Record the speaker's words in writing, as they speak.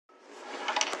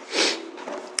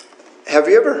Have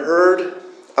you ever heard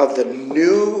of the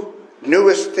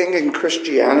newest thing in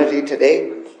Christianity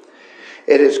today?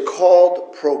 It is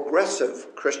called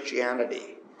progressive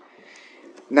Christianity.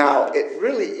 Now, it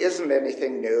really isn't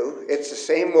anything new. It's the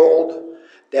same old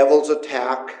devil's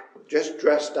attack, just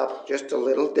dressed up just a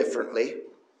little differently.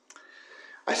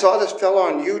 I saw this fellow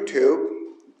on YouTube.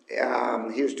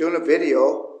 He was doing a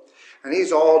video, and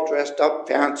he's all dressed up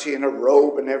fancy in a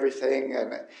robe and everything,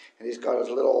 and he's got his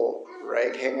little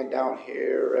rag hanging down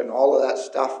here and all of that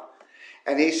stuff.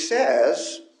 And he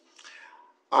says,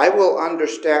 I will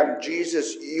understand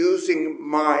Jesus using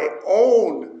my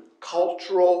own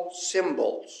cultural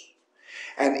symbols.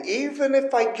 And even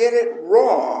if I get it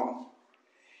wrong,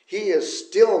 he is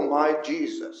still my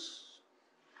Jesus.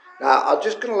 Now, I'm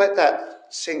just going to let that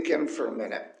sink in for a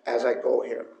minute as I go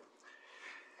here.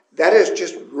 That is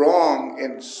just wrong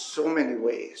in so many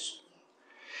ways.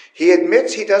 He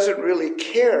admits he doesn't really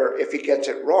care if he gets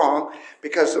it wrong,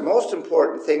 because the most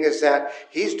important thing is that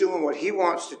he's doing what he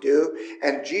wants to do,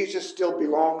 and Jesus still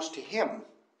belongs to him.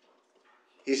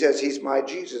 He says, he's my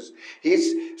Jesus.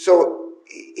 It's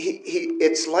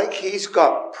like he's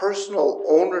got personal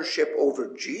ownership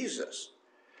over Jesus.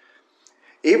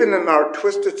 Even in our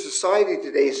twisted society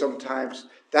today, sometimes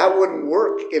that wouldn't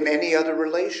work in any other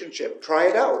relationship. Try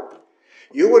it out.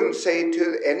 You wouldn't say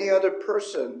to any other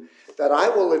person that I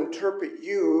will interpret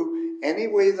you any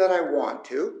way that I want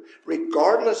to,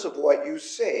 regardless of what you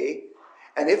say,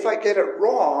 and if I get it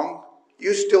wrong,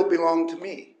 you still belong to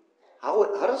me. How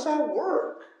does that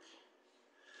work?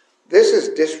 This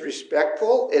is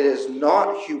disrespectful. It is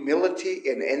not humility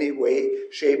in any way,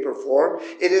 shape, or form.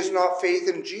 It is not faith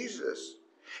in Jesus.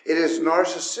 It is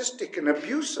narcissistic and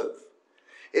abusive.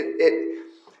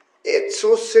 It's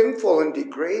so sinful and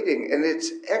degrading, and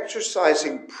it's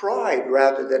exercising pride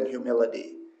rather than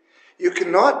humility. You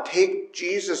cannot take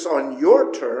Jesus on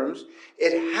your terms.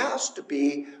 It has to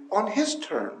be on his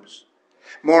terms.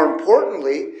 More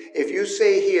importantly, if you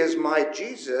say he is my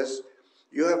Jesus,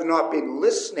 you have not been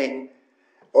listening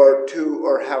or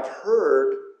have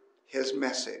heard his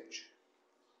message.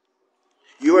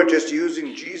 You are just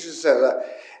using Jesus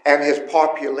and his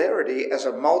popularity as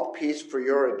a mouthpiece for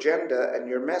your agenda and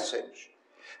your message.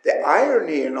 The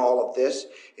irony in all of this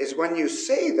is when you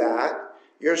say that,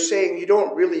 you're saying you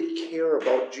don't really care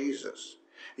about Jesus.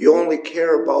 You only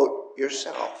care about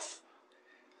yourself.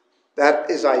 That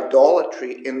is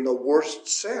idolatry in the worst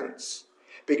sense,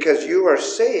 because you are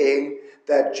saying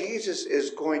that Jesus is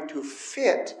going to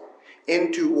fit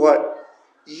into what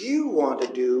you want to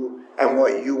do and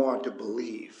what you want to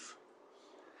believe.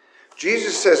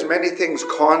 Jesus says many things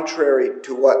contrary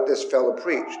to what this fellow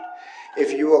preached.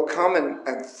 If you will come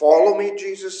and follow me,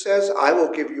 Jesus says, I will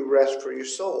give you rest for your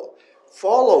soul.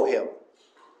 Follow him,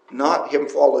 not him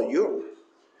follow you.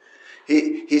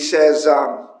 He says,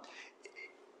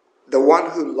 the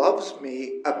one who loves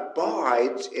me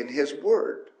abides in his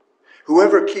word.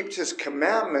 Whoever keeps his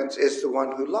commandments is the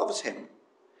one who loves him.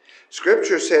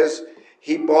 Scripture says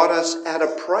he bought us at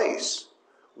a price.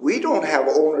 We don't have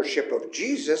ownership of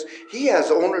Jesus. He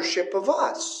has ownership of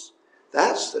us.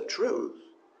 That's the truth.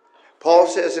 Paul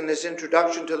says in his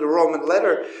introduction to the Roman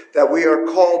letter that we are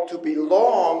called to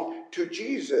belong to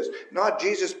Jesus, not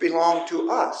Jesus belong to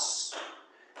us.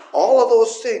 All of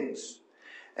those things.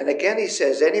 And again he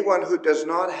says, anyone who does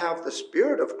not have the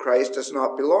Spirit of Christ does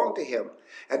not belong to him.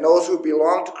 And those who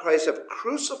belong to Christ have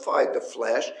crucified the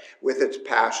flesh with its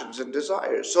passions and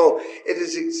desires. So it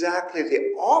is exactly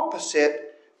the opposite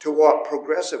to what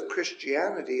progressive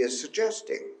Christianity is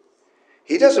suggesting.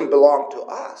 He doesn't belong to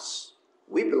us.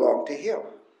 We belong to him.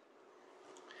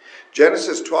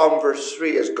 Genesis 12 verse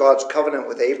 3 is God's covenant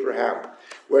with Abraham,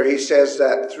 where he says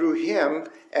that through him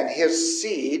and his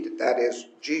seed, that is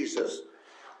Jesus,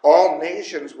 all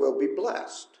nations will be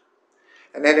blessed.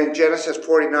 And then in Genesis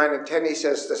 49 and 10, he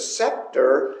says, the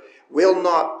scepter will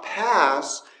not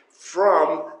pass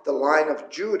from the line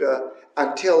of Judah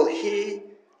until he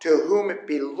to whom it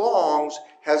belongs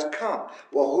has come.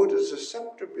 Well, who does the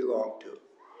scepter belong to?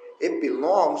 It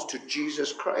belongs to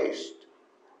Jesus Christ,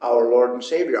 our Lord and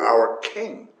Savior, our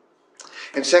King.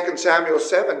 In 2 Samuel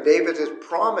 7, David has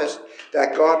promised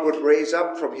that God would raise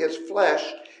up from his flesh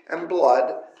and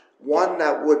blood one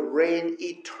that would reign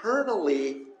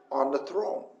eternally on the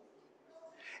throne.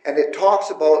 And it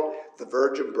talks about the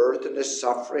virgin birth and his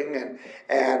suffering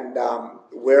and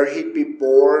where he'd be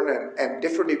born and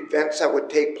different events that would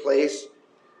take place.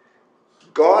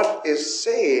 God is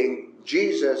saying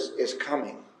Jesus is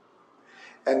coming.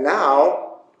 And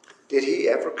now, did he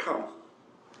ever come?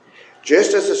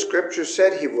 Just as the scripture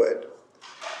said he would.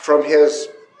 From his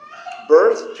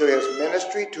birth, to his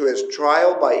ministry, to his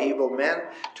trial by evil men,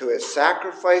 to his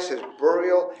sacrifice, his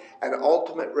burial, and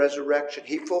ultimate resurrection.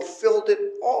 He fulfilled it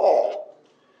all.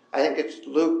 I think it's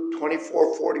Luke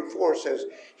 24:44 says,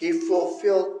 he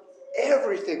fulfilled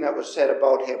everything that was said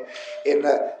about him in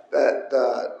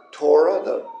the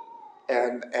Torah,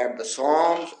 and the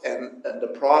Psalms, and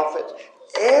the prophets.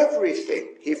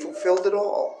 Everything. He fulfilled it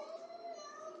all.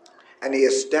 And he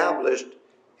established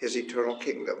his eternal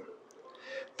kingdom.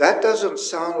 That doesn't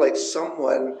sound like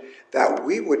someone that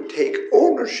we would take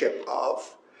ownership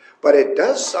of, but it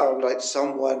does sound like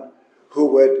someone who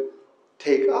would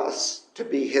take us to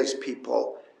be his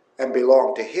people and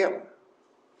belong to him.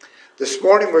 This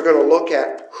morning we're going to look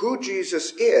at who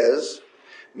Jesus is,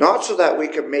 not so that we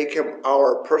can make him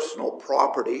our personal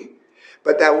property,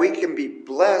 but that we can be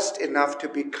blessed enough to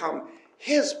become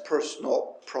his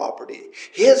personal property,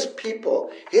 his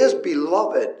people, his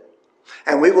beloved.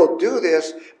 And we will do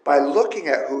this by looking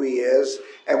at who he is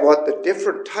and what the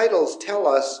different titles tell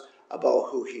us about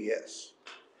who he is.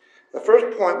 The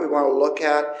first point we want to look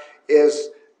at is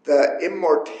the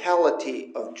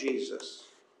immortality of Jesus.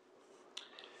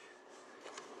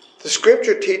 The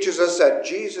scripture teaches us that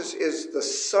Jesus is the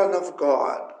Son of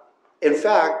God. In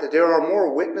fact, that there are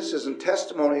more witnesses and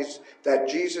testimonies that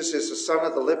Jesus is the Son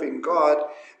of the living God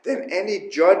than any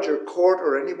judge or court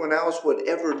or anyone else would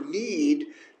ever need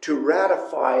to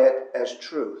ratify it as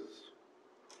truth.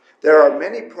 There are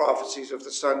many prophecies of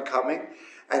the Son coming,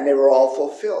 and they were all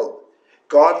fulfilled.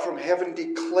 God from heaven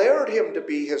declared him to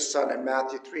be his Son in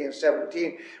Matthew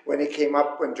 3:17 when he came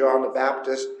up when John the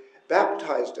Baptist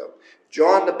baptized him.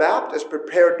 John the Baptist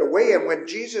prepared the way, and when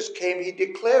Jesus came, he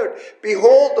declared,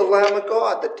 "Behold the Lamb of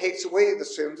God that takes away the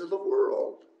sins of the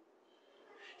world."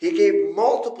 He gave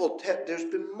there's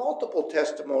been multiple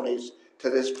testimonies to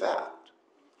this fact.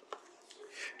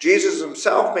 Jesus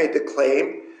himself made the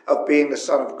claim of being the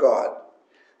Son of God.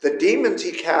 The demons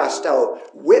he cast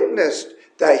out witnessed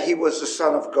that he was the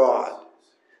Son of God.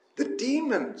 The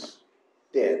demons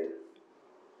did.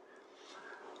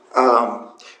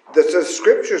 The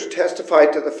scriptures testify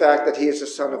to the fact that he is the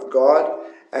Son of God,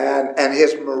 and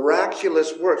his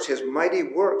miraculous works, his mighty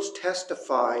works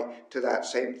testify to that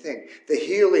same thing. The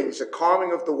healings, the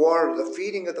calming of the water, the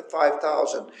feeding of the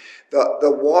 5,000,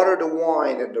 the water to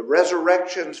wine, and the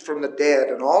resurrections from the dead,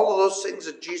 and all of those things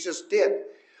that Jesus did,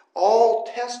 all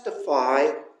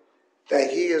testify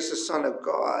that he is the Son of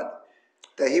God,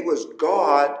 that he was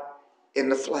God in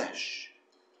the flesh.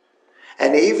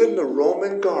 And even the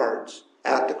Roman guards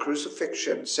at the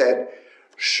crucifixion said,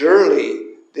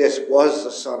 surely this was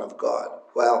the Son of God.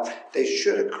 Well, they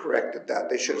should have corrected that.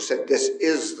 They should have said, this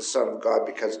is the Son of God,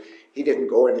 because he didn't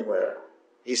go anywhere.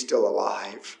 He's still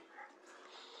alive.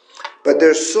 But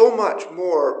there's so much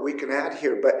more we can add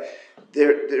here, but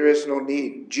there is no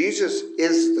need. Jesus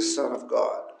is the Son of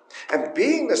God. And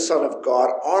being the Son of God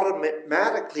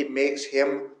automatically makes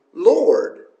him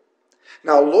Lord.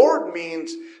 Now, Lord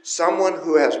means someone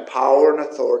who has power and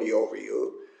authority over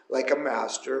you, like a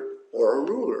master or a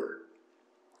ruler.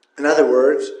 In other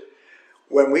words,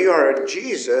 when we are in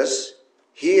Jesus,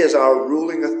 he is our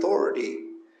ruling authority.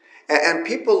 And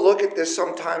people look at this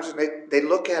sometimes and they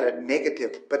look at it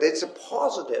negative, but it's a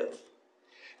positive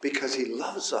because he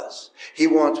loves us. He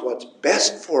wants what's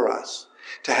best for us.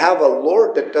 To have a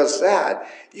Lord that does that,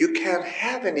 you can't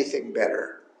have anything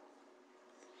better.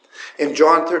 In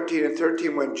John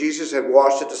 13:13, when Jesus had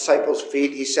washed the disciples'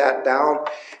 feet, he sat down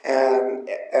and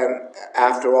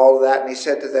after all of that, and he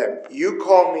said to them, "You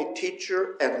call me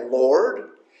teacher and Lord,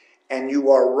 and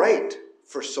you are right,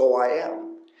 for so I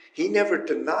am." He never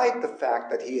denied the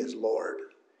fact that he is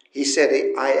Lord. He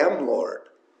said, "I am Lord."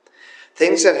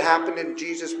 Things that happened in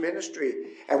Jesus'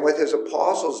 ministry and with his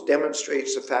apostles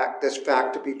demonstrates this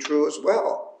fact to be true as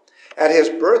well. At his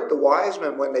birth, the wise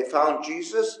men, when they found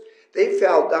Jesus, they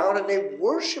fell down and they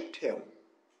worshipped him.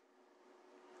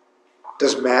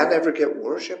 Does man ever get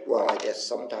worshipped? Well, I guess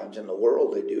sometimes in the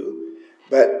world they do,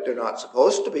 but they're not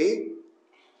supposed to be.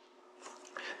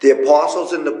 The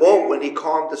apostles in the boat, when he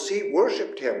calmed the sea,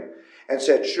 worshipped him and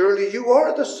said, "Surely you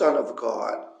are the Son of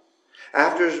God."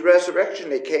 After his resurrection,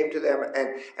 they came to them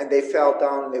and they fell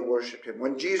down and they worshipped him.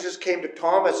 When Jesus came to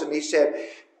Thomas and he said,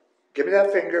 "Give me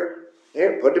that finger.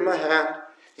 Here, put it in my hand."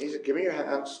 He said, "Give me your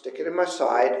hand, stick it in my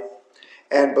side,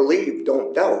 and believe,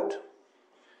 don't doubt."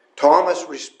 Thomas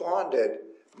responded,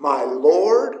 "My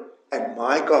Lord and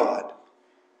my God."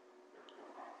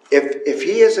 If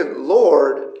he isn't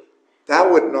Lord,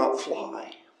 that would not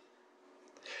fly.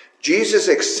 Jesus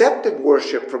accepted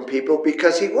worship from people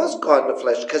because he was God in the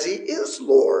flesh, because he is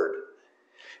Lord.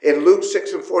 In Luke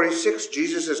 6:46,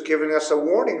 Jesus is giving us a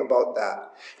warning about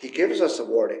that. He gives us a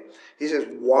warning. He says,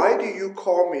 why do you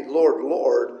call me Lord,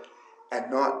 Lord,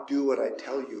 and not do what I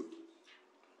tell you?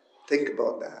 Think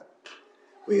about that.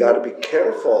 We got to be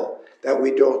careful that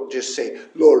we don't just say,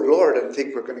 Lord, Lord, and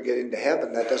think we're going to get into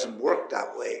heaven. That doesn't work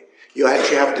that way. You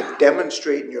actually have to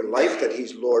demonstrate in your life that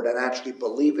he's Lord and actually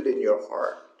believe it in your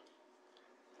heart.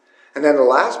 And then the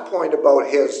last point about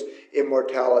his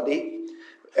immortality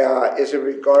is in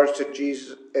regards to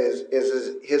Jesus,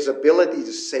 is his ability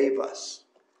to save us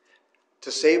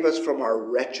from our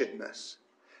wretchedness.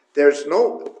 There's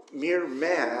no mere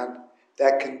man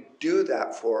that can do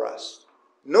that for us.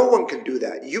 No one can do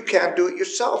that. You can't do it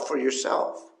yourself for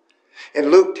yourself.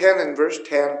 In Luke 10 and verse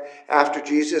 10, after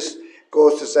Jesus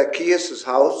goes to Zacchaeus'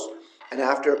 house, and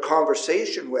after a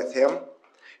conversation with him,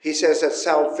 he says that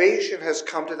salvation has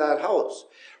come to that house.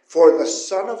 For the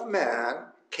Son of Man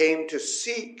came to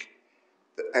seek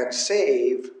and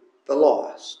save the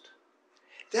lost.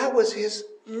 That was his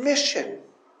mission.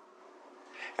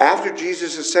 After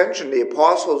Jesus' ascension, the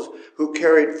apostles who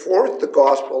carried forth the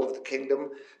gospel of the kingdom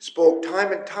spoke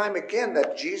time and time again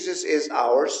that Jesus is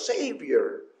our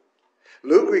Savior.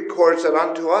 Luke records that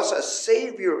unto us a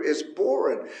Savior is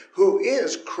born, who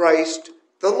is Christ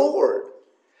the Lord.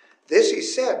 This he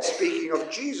said, speaking of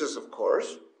Jesus, of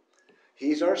course.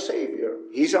 He's our Savior.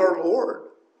 He's our Lord.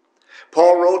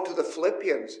 Paul wrote to the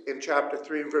Philippians in chapter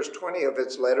 3 and verse 20 of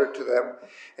his letter to them,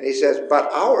 and he says,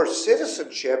 but our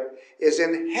citizenship is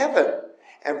in heaven,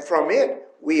 and from it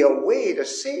we await a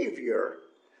Savior,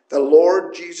 the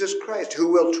Lord Jesus Christ, who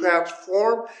will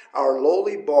transform our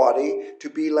lowly body to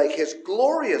be like his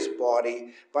glorious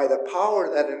body by the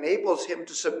power that enables him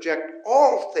to subject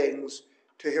all things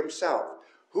to himself.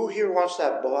 Who here wants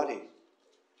that body?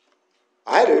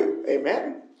 I do.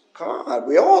 Amen. Come on.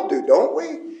 We all do, don't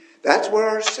we? That's where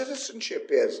our citizenship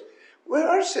is. Well,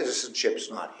 our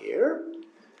citizenship's not here.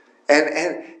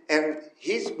 And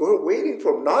we're waiting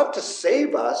for him not to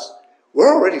save us.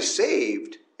 We're already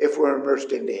saved if we're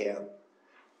immersed into him.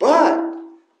 But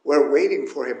we're waiting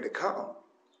for him to come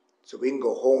so we can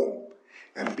go home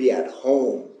and be at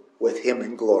home with him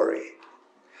in glory.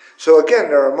 So again,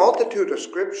 there are a multitude of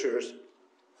scriptures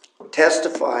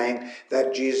testifying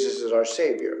that Jesus is our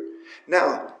Savior.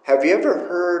 Now, have you ever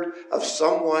heard of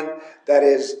someone that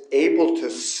is able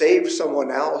to save someone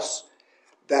else,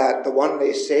 that the one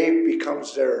they save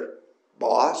becomes their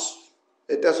boss?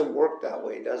 It doesn't work that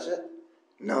way, does it?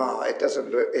 No, it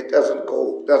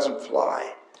doesn't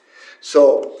fly.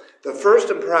 So, the first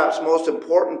and perhaps most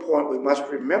important point we must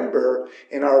remember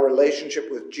in our relationship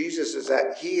with Jesus is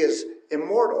that he is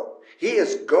immortal. He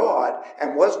is God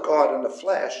and was God in the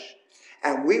flesh.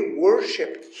 And we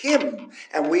worship him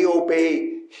and we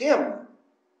obey him.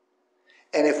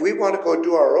 And if we want to go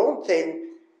do our own thing,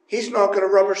 he's not going to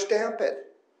rubber stamp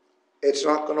it. It's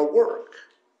not going to work.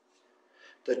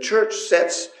 The church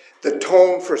sets the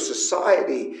tone for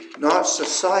society, not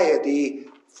society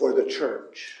for the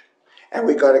church. And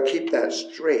we got to keep that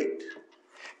straight.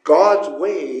 God's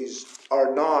ways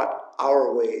are not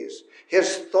our ways.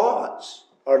 His thoughts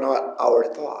are not our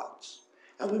thoughts.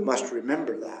 And we must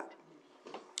remember that.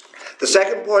 The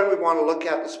second point we want to look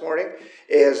at this morning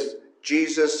is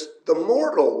Jesus, the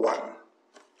mortal one.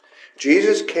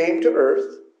 Jesus came to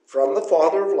earth from the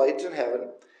Father of lights in heaven.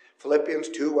 Philippians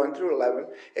 2, 1 through 11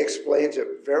 explains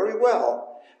it very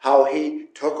well, how he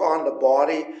took on the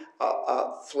body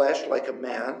of flesh like a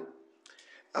man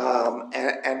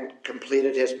and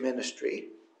completed his ministry.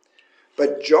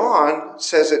 But John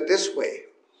says it this way.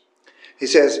 He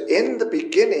says, in the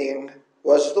beginning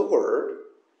was the Word,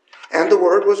 and the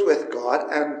Word was with God,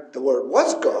 and the Word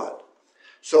was God.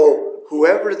 So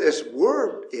whoever this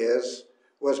Word is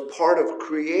was part of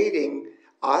creating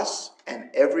us and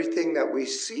everything that we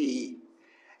see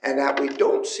and that we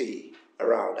don't see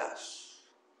around us.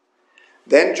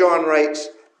 Then John writes,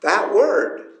 that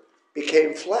Word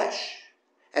became flesh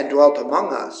and dwelt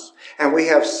among us, and we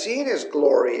have seen his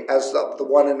glory as of the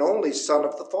one and only Son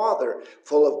of the Father,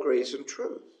 full of grace and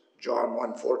truth. John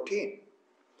 1:14.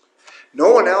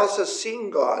 No one else has seen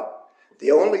God.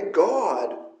 The only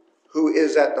God who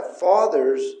is at the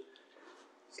Father's,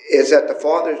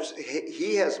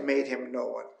 he has made him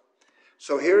known.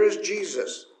 So here is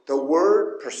Jesus, the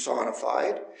Word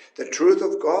personified, the truth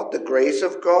of God, the grace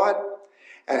of God,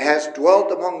 and has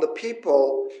dwelt among the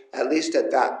people, at least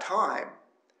at that time.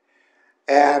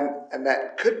 And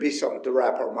that could be something to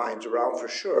wrap our minds around for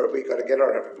sure. We've got to get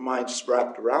our minds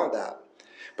wrapped around that.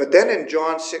 But then in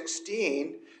John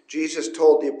 16, Jesus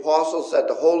told the apostles that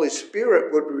the Holy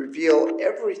Spirit would reveal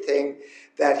everything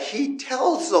that he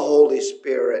tells the Holy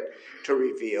Spirit to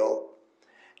reveal.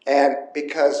 And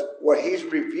because what he's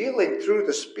revealing through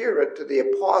the Spirit to the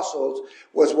apostles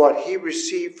was what he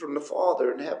received from the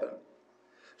Father in heaven.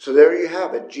 So there you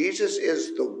have it. Jesus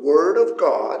is the Word of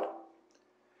God.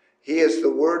 He is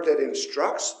the Word that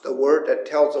instructs, the Word that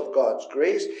tells of God's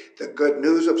grace. The good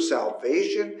news of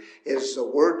salvation is the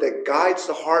Word that guides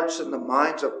the hearts and the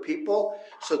minds of people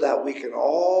so that we can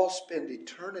all spend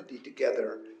eternity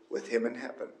together with him in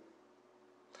heaven.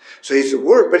 So he's the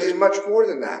Word, but he's much more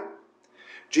than that.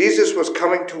 Jesus was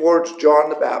coming towards John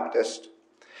the Baptist,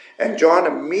 and John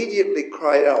immediately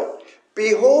cried out,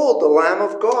 "Behold, the Lamb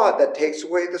of God that takes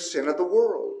away the sin of the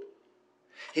world."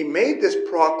 He made this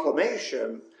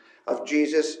proclamation of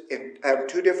Jesus on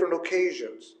two different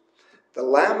occasions. The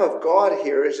Lamb of God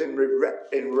here is in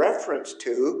reference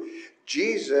to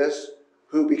Jesus,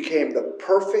 who became the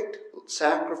perfect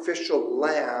sacrificial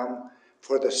lamb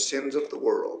for the sins of the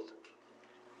world.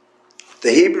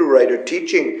 The Hebrew writer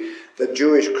teaching the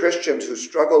Jewish Christians who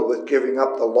struggled with giving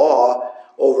up the law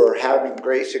over having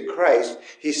grace in Christ,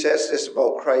 he says this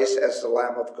about Christ as the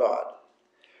Lamb of God.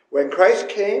 When Christ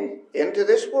came into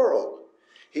this world,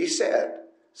 he said,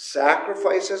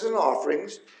 "Sacrifices and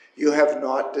offerings you have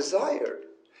not desired,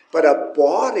 but a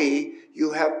body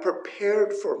you have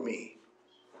prepared for me.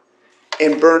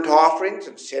 In burnt offerings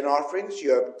and sin offerings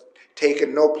you have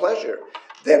taken no pleasure.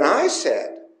 Then I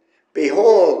said,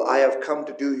 Behold, I have come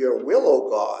to do your will, O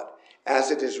God, as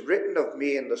it is written of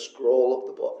me in the scroll of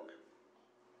the book."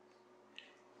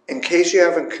 In case you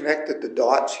haven't connected the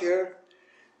dots here,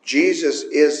 Jesus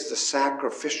is the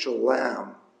sacrificial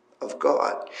Lamb of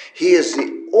God. He is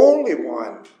the only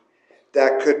one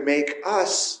that could make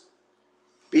us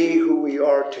be who we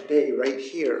are today, right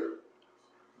here.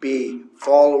 Be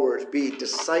followers, be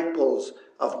disciples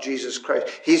of Jesus Christ.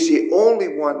 He's the only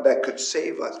one that could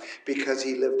save us because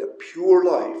he lived a pure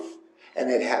life,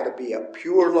 and it had to be a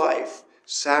pure life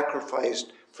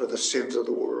sacrificed for the sins of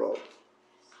the world.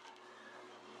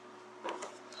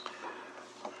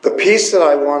 The peace that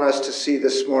I want us to see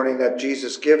this morning that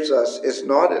Jesus gives us is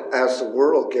not as the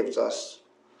world gives us.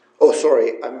 Oh,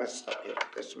 sorry, I messed up here.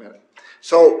 Just a minute.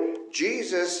 So,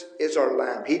 Jesus is our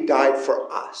Lamb. He died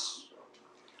for us.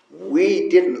 We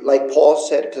didn't, like Paul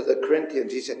said to the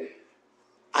Corinthians, he said,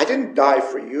 "I didn't die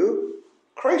for you.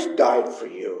 Christ died for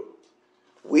you."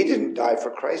 We didn't die for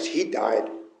Christ. He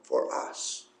died for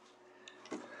us.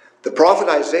 The prophet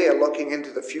Isaiah, looking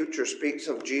into the future, speaks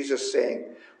of Jesus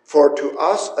saying, "For to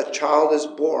us a child is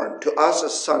born, to us a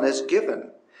son is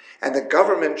given, and the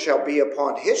government shall be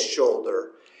upon his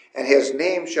shoulder, and his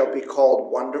name shall be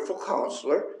called Wonderful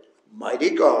Counselor,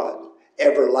 Mighty God,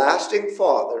 Everlasting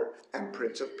Father, and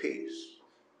Prince of Peace."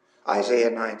 Isaiah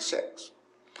 9:6.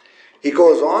 He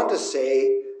goes on to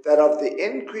say that of the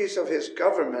increase of his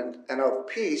government and of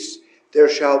peace there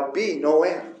shall be no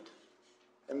end.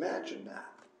 Imagine that.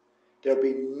 There'll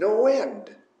be no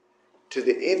end to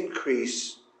the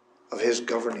increase of his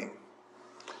governing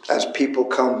as people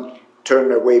turn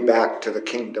their way back to the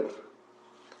kingdom.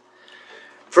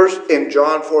 First, in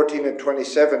John 14 and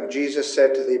 27, Jesus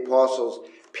said to the apostles,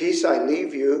 "Peace I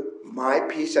leave you, my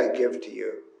peace I give to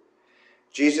you."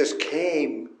 Jesus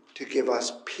came to give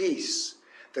us peace.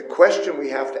 The question we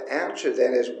have to answer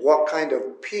then is, what kind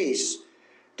of peace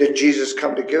did Jesus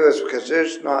come to give us? Because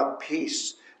there's not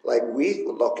peace like we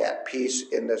look at peace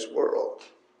in this world.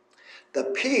 The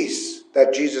peace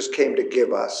that Jesus came to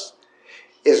give us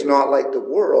is not like the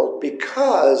world,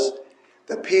 because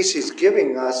the peace he's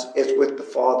giving us is with the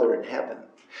Father in heaven.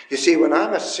 You see, when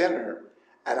I'm a sinner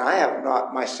and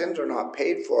my sins are not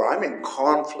paid for, I'm in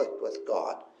conflict with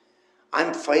God.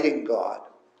 I'm fighting God.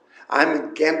 I'm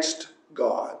against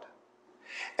God.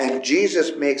 And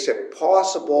Jesus makes it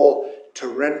possible to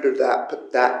render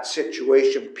that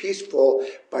situation peaceful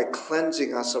by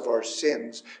cleansing us of our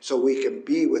sins so we can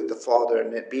be with the Father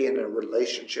and be in a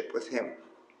relationship with him.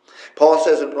 Paul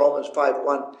says in Romans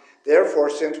 5:1, "Therefore,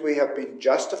 since we have been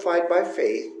justified by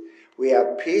faith, we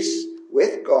have peace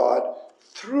with God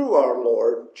through our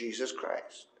Lord Jesus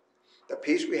Christ." The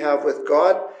peace we have with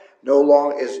God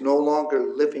is no longer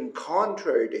living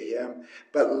contrary to him,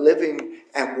 but living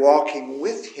and walking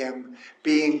with him,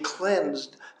 being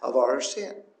cleansed of our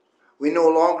sin. We no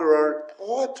longer are at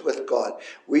odds with God.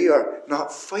 We are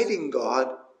not fighting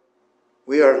God.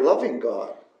 We are loving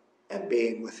God and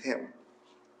being with him.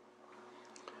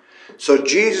 So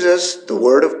Jesus, the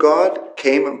Word of God,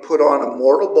 came and put on a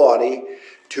mortal body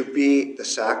to be the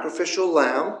sacrificial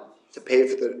lamb, to pay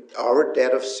for our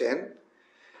debt of sin.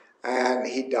 And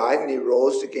he died and he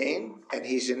rose again, and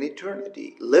he's in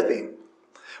eternity, living.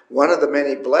 One of the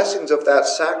many blessings of that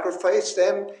sacrifice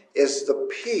then is the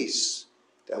peace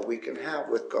that we can have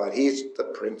with God. He's the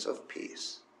Prince of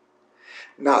Peace.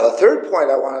 Now, the third point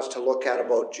I want us to look at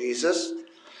about Jesus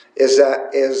is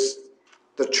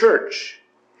the church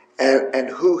and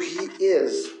who he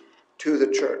is to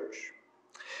the church.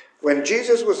 When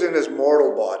Jesus was in his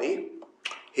mortal body,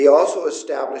 he also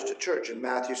established a church. In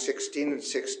Matthew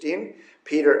 16:16,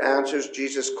 Peter answers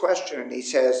Jesus' question, and he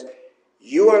says,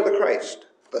 "You are the Christ,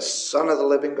 the Son of the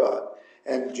living God."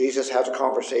 And Jesus has a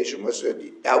conversation with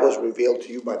it. That was revealed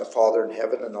to you by the Father in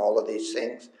heaven and all of these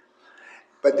things.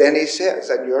 But then he says,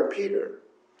 and you're Peter,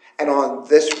 and on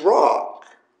this rock,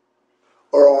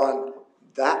 or on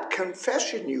that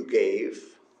confession you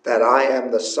gave, that I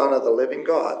am the Son of the living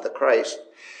God, the Christ,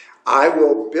 I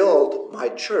will build my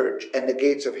church, and the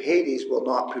gates of Hades will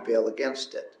not prevail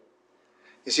against it.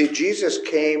 You see, Jesus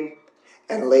came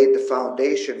and laid the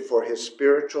foundation for his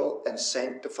spiritual and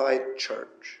sanctified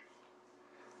church.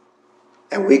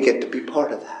 And we get to be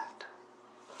part of that.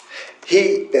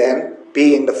 He then,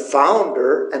 being the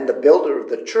founder and the builder of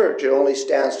the church, it only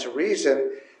stands to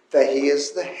reason that he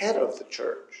is the head of the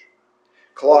church.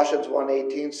 Colossians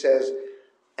 1:18 says,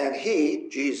 and he,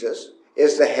 Jesus,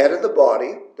 is the head of the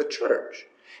body, the church.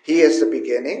 He is the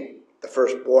beginning, the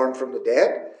firstborn from the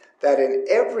dead, that in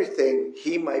everything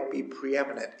he might be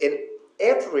preeminent. In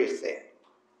everything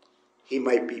he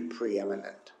might be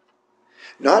preeminent.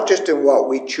 Not just in what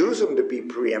we choose him to be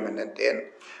preeminent in,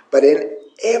 but in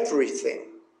everything.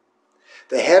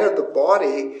 The head of the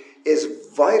body is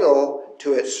vital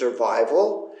to its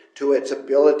survival, to its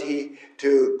ability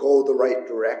to go the right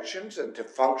directions and to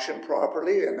function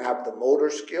properly and have the motor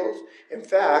skills. In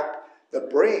fact, the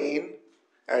brain,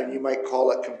 and you might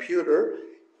call it computer,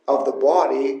 of the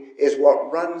body is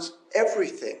what runs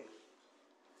everything.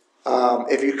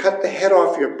 If you cut the head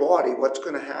off your body, what's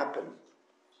going to happen?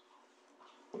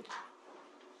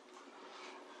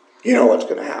 You know what's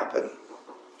going to happen.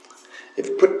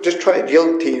 Just try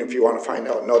guillotine if you want to find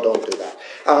out. No, don't do that.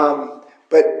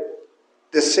 But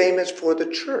the same is for the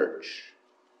church.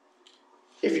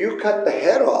 If you cut the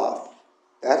head off,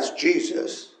 that's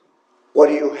Jesus. What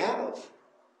do you have?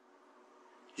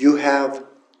 You have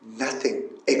nothing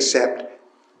except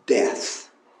death.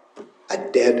 A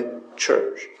dead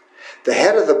church. The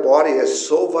head of the body is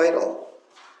so vital.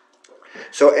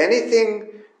 So anything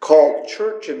called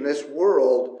church in this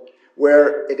world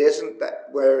where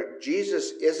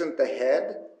Jesus isn't the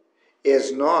head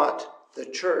is not the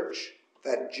church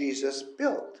that Jesus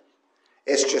built.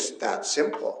 It's just that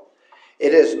simple.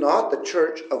 It is not the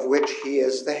church of which he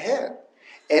is the head.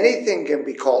 Anything can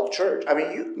be called church. I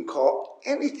mean, you can call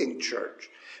anything church,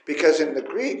 because in the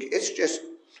Greek it's just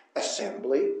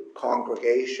assembly,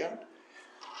 congregation,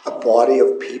 a body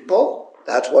of people.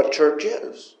 That's what church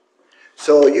is.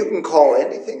 So you can call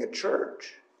anything a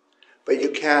church, but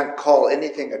you can't call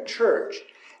anything a church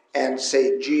and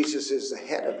say Jesus is the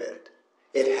head of it.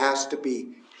 It has to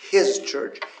be his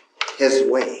church, his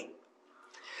way.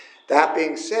 That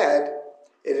being said,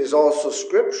 it is also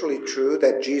scripturally true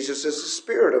that Jesus is the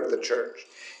Spirit of the church,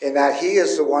 in that he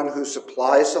is the one who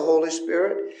supplies the Holy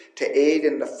Spirit to aid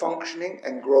in the functioning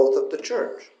and growth of the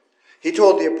church. He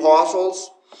told the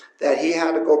apostles that he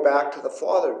had to go back to the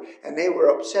Father, and they were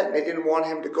upset, and they didn't want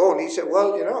him to go. And he said,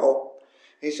 well,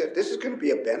 he said, this is going to be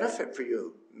a benefit for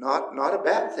you, not a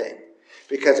bad thing.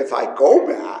 Because if I go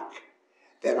back,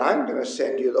 then I'm going to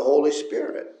send you the Holy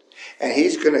Spirit. And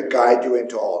he's going to guide you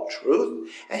into all truth,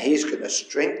 and he's going to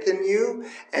strengthen you,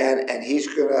 and he's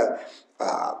going to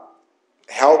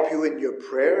help you in your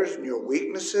prayers and your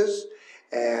weaknesses,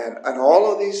 and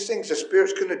all of these things. The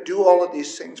Spirit's going to do all of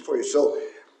these things for you. So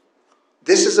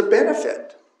this is a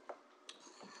benefit.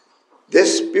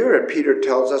 This Spirit, Peter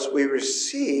tells us, we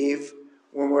receive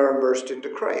when we're immersed into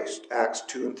Christ. Acts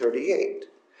 2:38.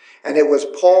 And it was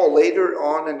Paul later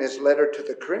on in his letter to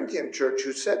the Corinthian church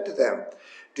who said to them,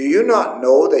 do you not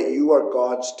know that you are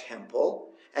God's temple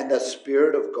and the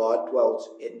Spirit of God dwells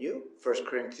in you? 1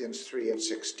 Corinthians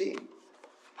 3:16.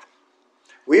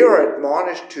 We are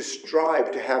admonished to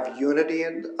strive to have unity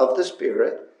of the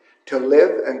Spirit, to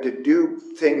live and to do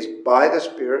things by the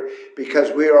Spirit,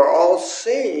 because we are all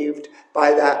saved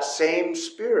by that same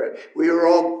Spirit. We are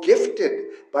all gifted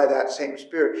by that same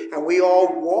Spirit, and we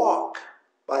all walk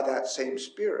by that same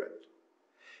Spirit.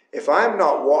 If I'm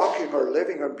not walking or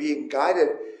living or being guided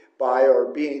by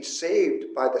or being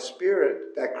saved by the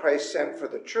Spirit that Christ sent for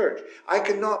the church, I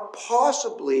cannot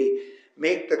possibly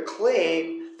make the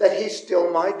claim that he's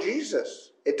still my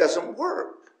Jesus. It doesn't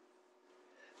work.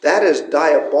 That is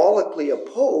diabolically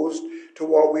opposed to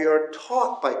what we are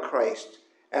taught by Christ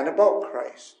and about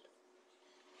Christ.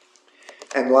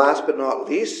 And last but not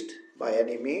least, by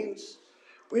any means,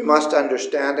 we must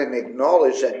understand and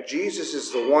acknowledge that Jesus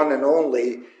is the one and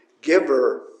only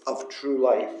giver of true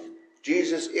life.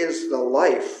 Jesus is the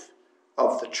life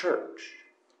of the church.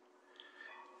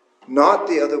 Not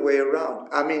the other way around.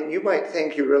 I mean, you might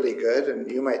think you're really good, and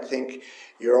you might think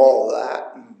you're all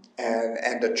that,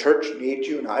 and the church needs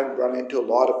you. And I've run into a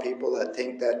lot of people that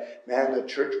think that, man, the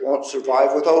church won't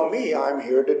survive without me. I'm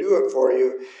here to do it for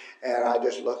you. And I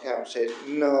just look at him and say,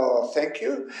 no, thank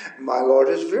you. My Lord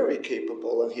is very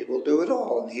capable, and he will do it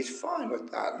all. And he's fine with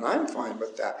that, and I'm fine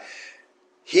with that.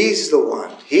 He's the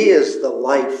one. He is the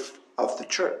life of the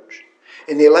church.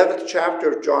 In the 11th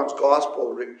chapter of John's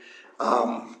Gospel,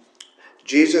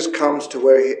 Jesus comes to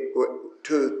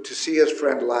to see his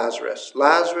friend Lazarus.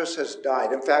 Lazarus has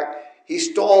died. In fact, he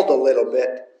stalled a little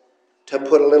bit to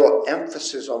put a little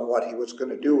emphasis on what he was going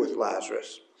to do with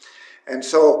Lazarus. And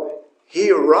so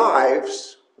he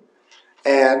arrives,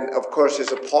 and of course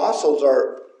his apostles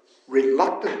are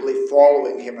reluctantly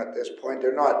following him at this point.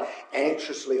 They're not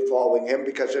anxiously following him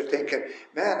because they're thinking,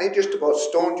 man, they just about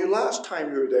stoned you last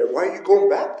time you were there. Why are you going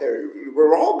back there?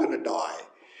 We're all going to die.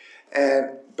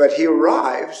 But he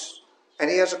arrives, and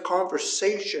he has a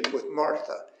conversation with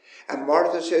Martha. And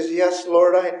Martha says, yes,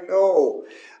 Lord, I know.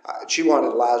 She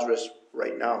wanted Lazarus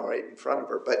right now, right in front of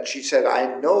her. But she said,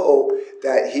 I know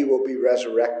that he will be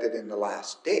resurrected in the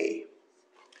last day.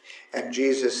 And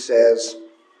Jesus says,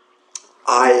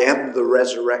 I am the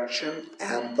resurrection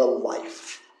and the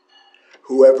life.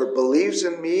 Whoever believes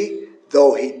in me,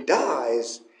 though he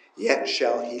dies, yet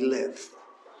shall he live.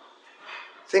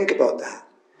 Think about that.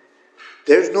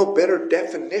 There's no better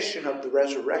definition of the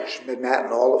resurrection than that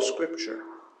in all of Scripture.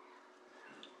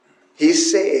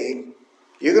 He's saying,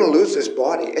 you're going to lose this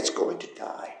body. It's going to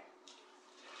die.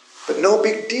 But no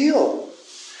big deal.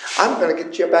 I'm going to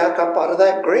get you back up out of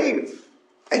that grave.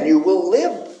 And you will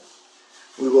live.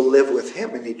 We will live with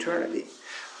him in eternity.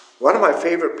 One of my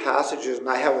favorite passages, and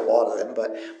I have a lot of them,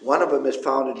 but one of them is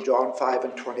found in John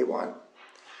 5:21.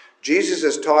 Jesus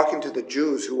is talking to the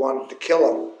Jews who wanted to kill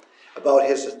him about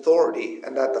his authority,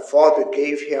 and that the Father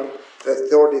gave him, the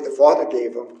authority the Father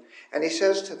gave him. And he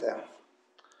says to them,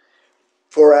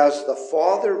 for as the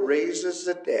Father raises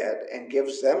the dead and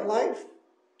gives them life,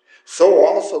 so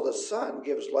also the Son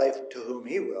gives life to whom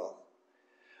he will.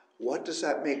 What does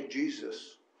that make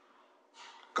Jesus?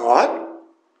 God?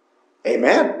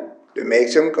 Amen. It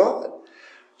makes him God.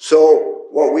 So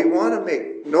what we want to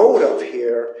make note of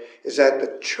here is that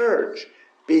the church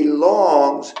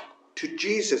belongs to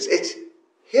Jesus. It's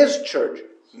his church,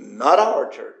 not our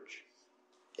church.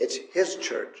 It's his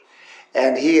church.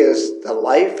 And he is the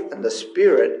life and the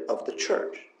spirit of the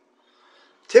church.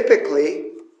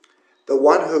 Typically, the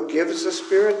one who gives the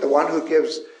spirit, the one who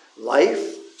gives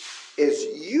life, is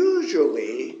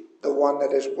usually the one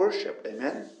that is worshipped.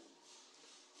 Amen?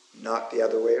 Not the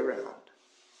other way around.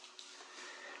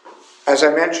 As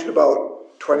I mentioned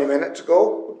about 20 minutes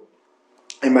ago,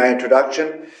 in my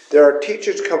introduction, there are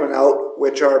teachers coming out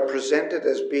which are presented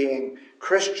as being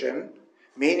Christian,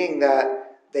 meaning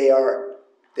that they're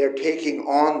taking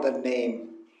on the name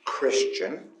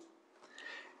Christian,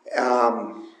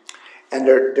 and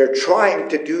they're trying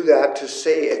to do that to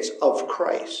say it's of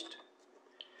Christ.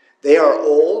 They are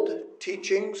old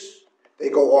teachings. They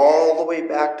go all the way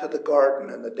back to the garden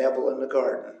and the devil in the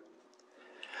garden.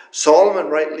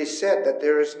 Solomon rightly said that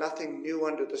there is nothing new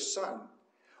under the sun.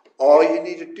 All you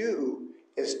need to do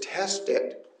is test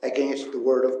it against the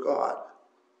Word of God.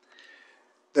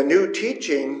 The new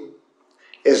teaching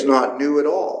is not new at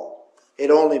all.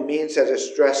 It only means that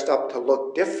it's dressed up to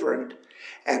look different,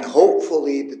 and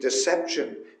hopefully the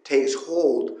deception takes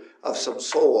hold of some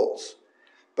souls.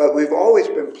 But we've always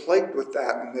been plagued with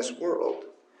that in this world.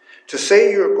 To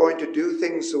say you're going to do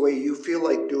things the way you feel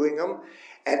like doing them,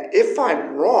 and if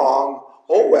I'm wrong,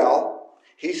 oh well,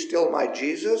 he's still my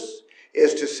Jesus,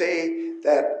 is to say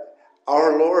that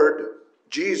our Lord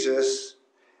Jesus,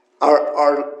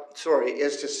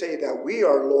 is to say that we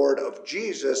are Lord of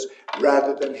Jesus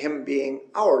rather than him being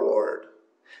our Lord.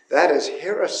 That is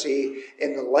heresy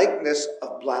in the likeness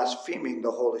of blaspheming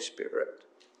the Holy Spirit.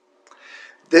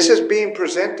 This is being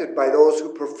presented by those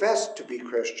who profess to be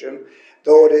Christian,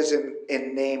 though it is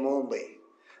in name only.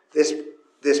 This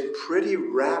pretty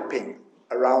wrapping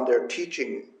around their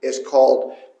teaching is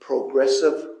called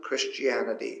progressive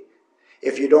Christianity.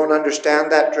 If you don't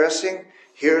understand that dressing,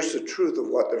 here's the truth of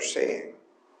what they're saying.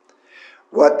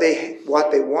 What they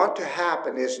want to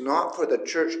happen is not for the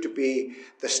church to be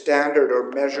the standard or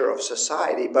measure of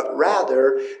society, but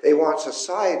rather they want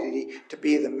society to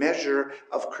be the measure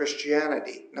of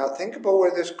Christianity. Now think about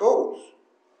where this goes.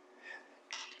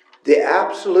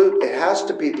 It has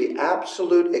to be the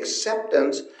absolute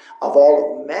acceptance of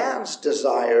all of man's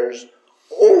desires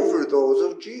over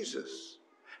those of Jesus.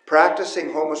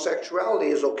 Practicing homosexuality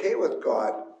is okay with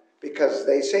God because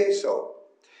they say so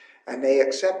and they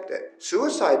accept it.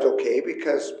 Suicide's okay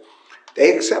because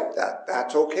they accept that.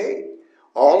 That's okay.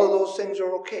 All of those things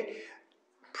are okay.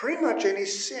 Pretty much any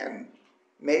sin,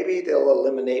 maybe they'll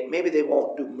eliminate, maybe they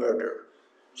won't do murder,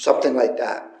 something like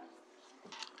that.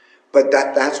 But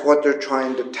that's what they're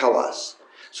trying to tell us.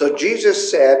 So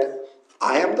Jesus said,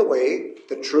 I am the way,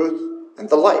 the truth, and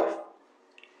the life.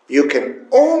 You can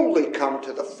only come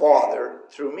to the Father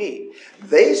through me.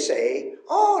 They say,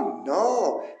 oh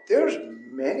no, there's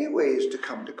many ways to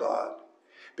come to God.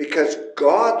 Because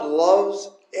God loves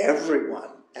everyone,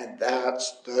 and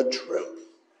that's the truth.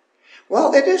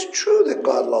 Well, it is true that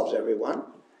God loves everyone,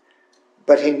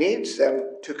 but he needs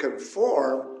them to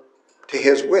conform to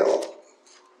his will.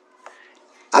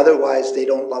 Otherwise, they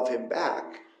don't love him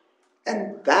back.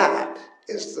 And that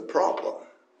is the problem.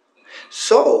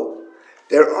 So,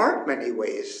 there aren't many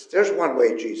ways. There's one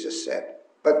way, Jesus said.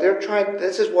 But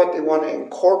this is what they want to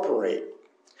incorporate.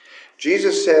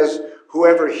 Jesus says,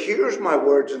 whoever hears my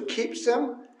words and keeps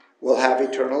them will have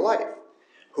eternal life.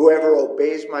 Whoever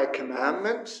obeys my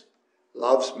commandments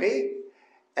loves me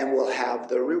and will have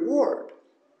the reward.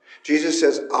 Jesus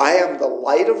says, I am the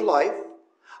light of life.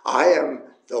 I am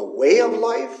the way of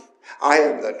life. I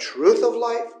am the truth of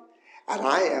life. And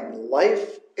I am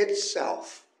life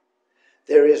itself.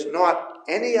 There is not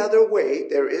any other way.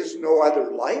 There is no other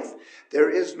life. There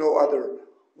is no other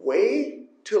way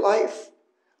to life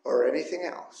or anything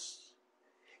else.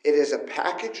 It is a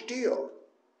package deal.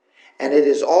 And it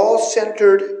is all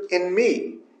centered in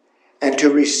me. And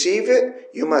to receive it,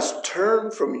 you must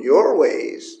turn from your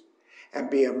ways and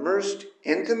be immersed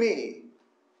into me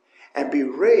and be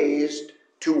raised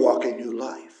to walk a new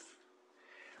life.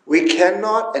 We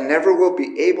cannot and never will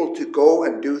be able to go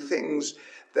and do things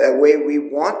the way we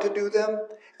want to do them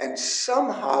and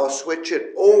somehow switch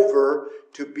it over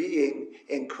to being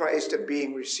in Christ and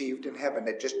being received in heaven.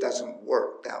 It just doesn't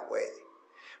work that way.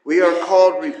 We are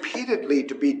called repeatedly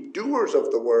to be doers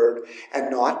of the word and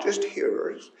not just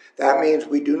hearers. That means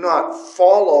we do not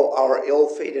follow our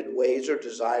ill-fated ways or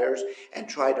desires and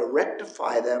try to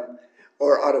rectify them,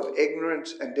 or out of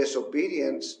ignorance and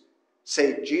disobedience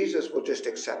say, Jesus will just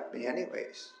accept me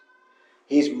anyways.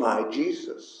 He's my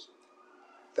Jesus.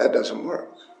 That doesn't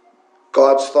work.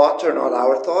 God's thoughts are not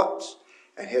our thoughts,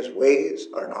 and his ways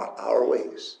are not our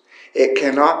ways. It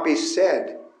cannot be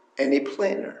said any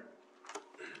plainer.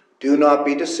 Do not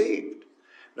be deceived.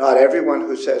 Not everyone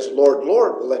who says, Lord,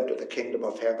 Lord, will enter the kingdom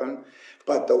of heaven,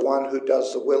 but the one who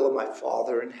does the will of my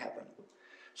Father in heaven.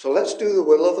 So let's do the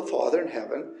will of the Father in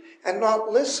heaven and not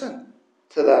listen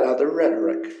to that other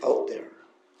rhetoric out there.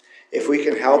 If we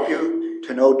can help you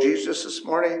to know Jesus this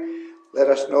morning, let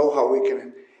us know how we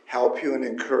can help you and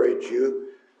encourage you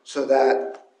so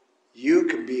that you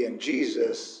can be in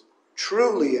Jesus,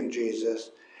 truly in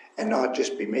Jesus, and not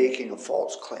just be making a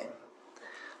false claim.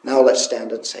 Now let's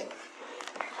stand and sing.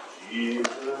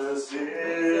 Jesus is